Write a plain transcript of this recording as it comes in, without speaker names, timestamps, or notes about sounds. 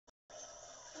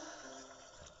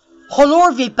Hello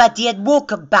everybody and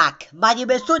welcome back. My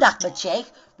name is Ahmed Sheikh.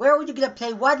 We're only going to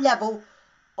play one level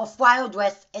of Wild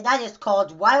West, and that is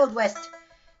called Wild West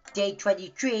Day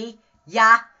 23.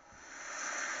 Yeah.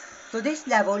 So this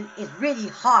level is really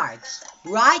hard,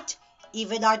 right?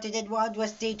 Even harder than Wild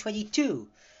West Day 22.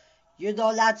 You're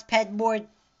not allowed to spend more.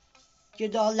 You're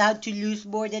not allowed to lose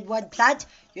more than one plant.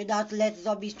 You're not to let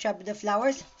zombies trample the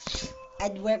flowers.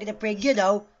 And we're going to bring,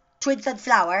 Twin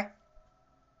Sunflower,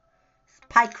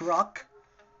 Spike Rock.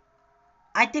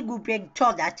 I think we'll bring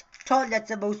Tallnut. Tallnut's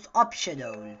the most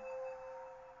optional.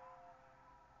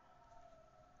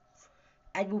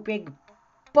 And we'll bring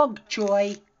Bug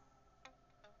Joy,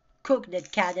 Coconut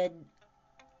Cannon,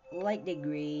 Lightning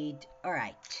Reed.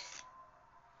 Alright.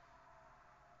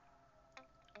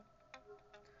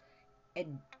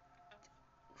 And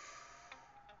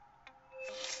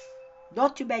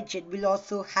not to mention, we'll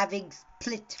also having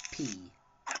Split Pea.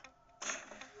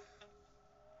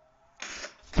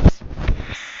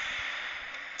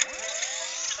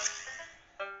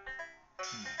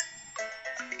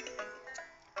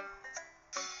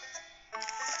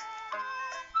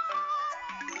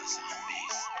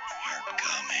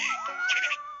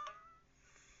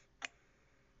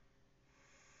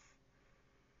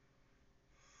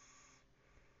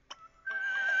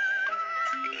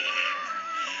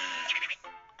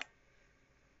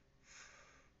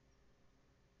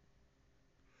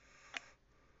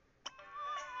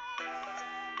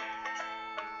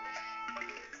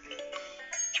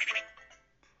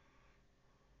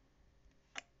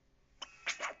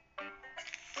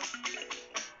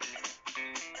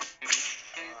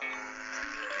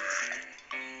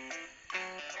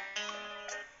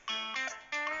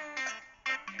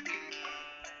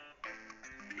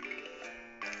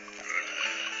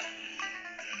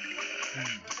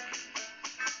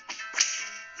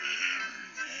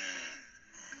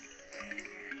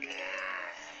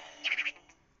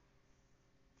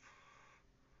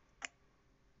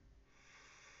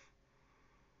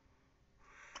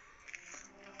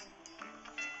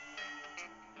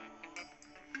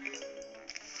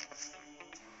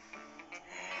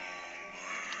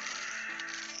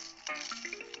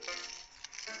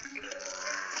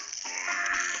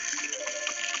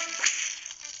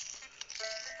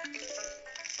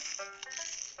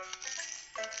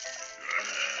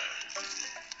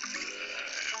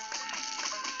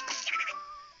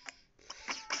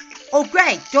 Oh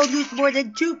great, don't lose more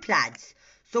than 2 plants.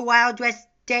 So Wild West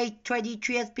Day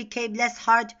 23 has become less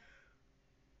hard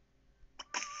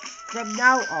from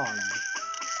now on.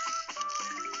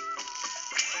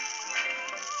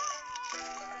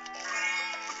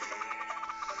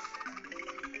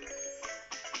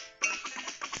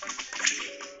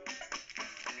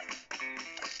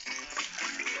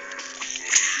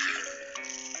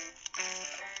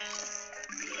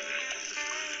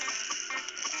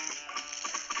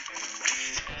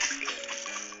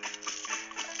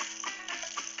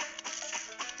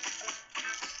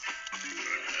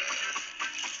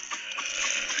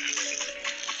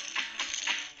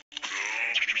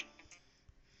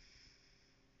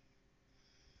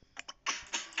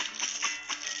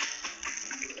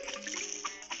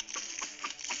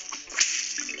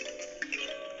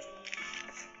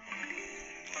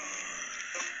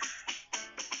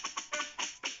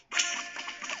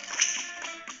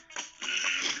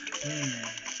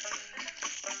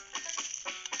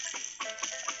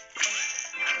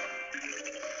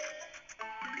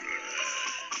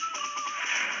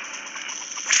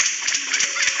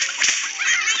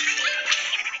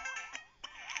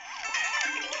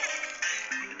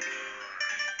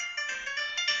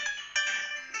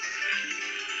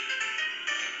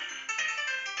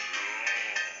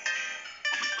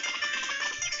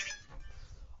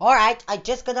 Alright, I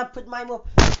just gotta put my mobile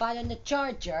on the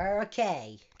charger,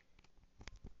 okay.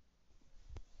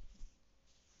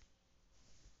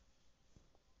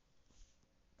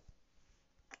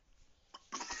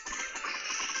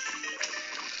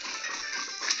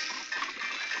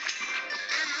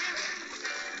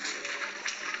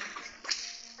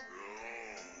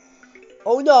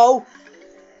 Oh no!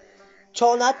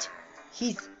 Tallnut,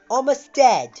 he's almost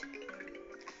dead.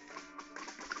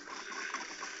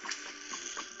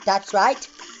 That's right.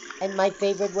 And my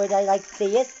favorite word I like to say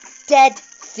is dead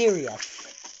serious.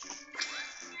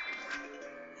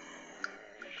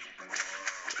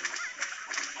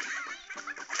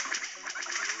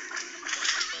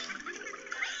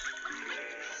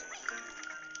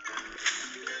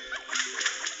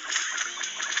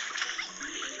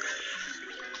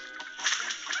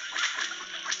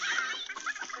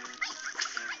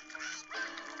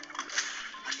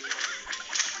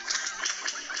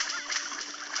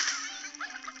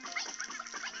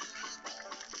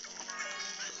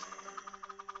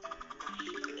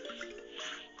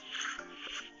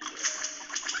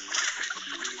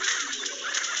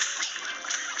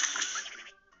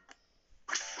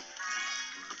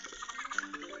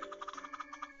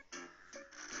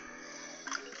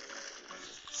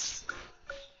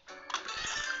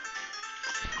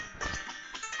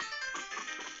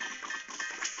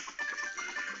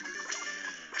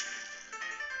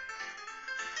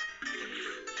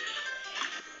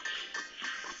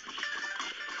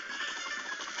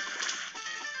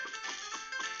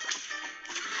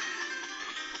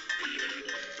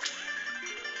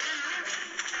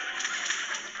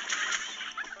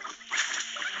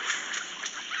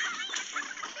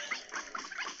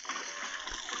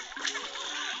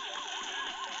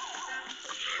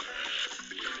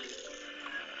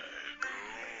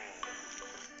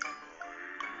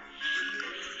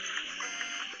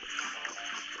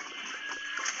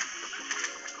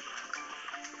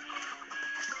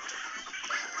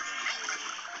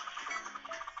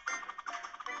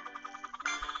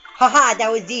 Haha,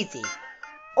 that was easy.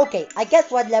 Okay, I guess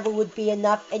one level would be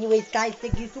enough. Anyways, guys,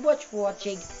 thank you so much for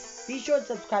watching. Be sure to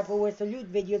subscribe for more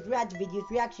salute videos, rant videos,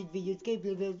 reaction videos,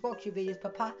 gameplay videos, walkthrough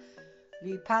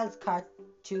videos, pals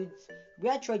cartoons,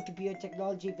 retro and computer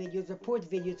technology videos, report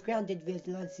videos, grounded videos,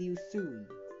 and I'll see you soon.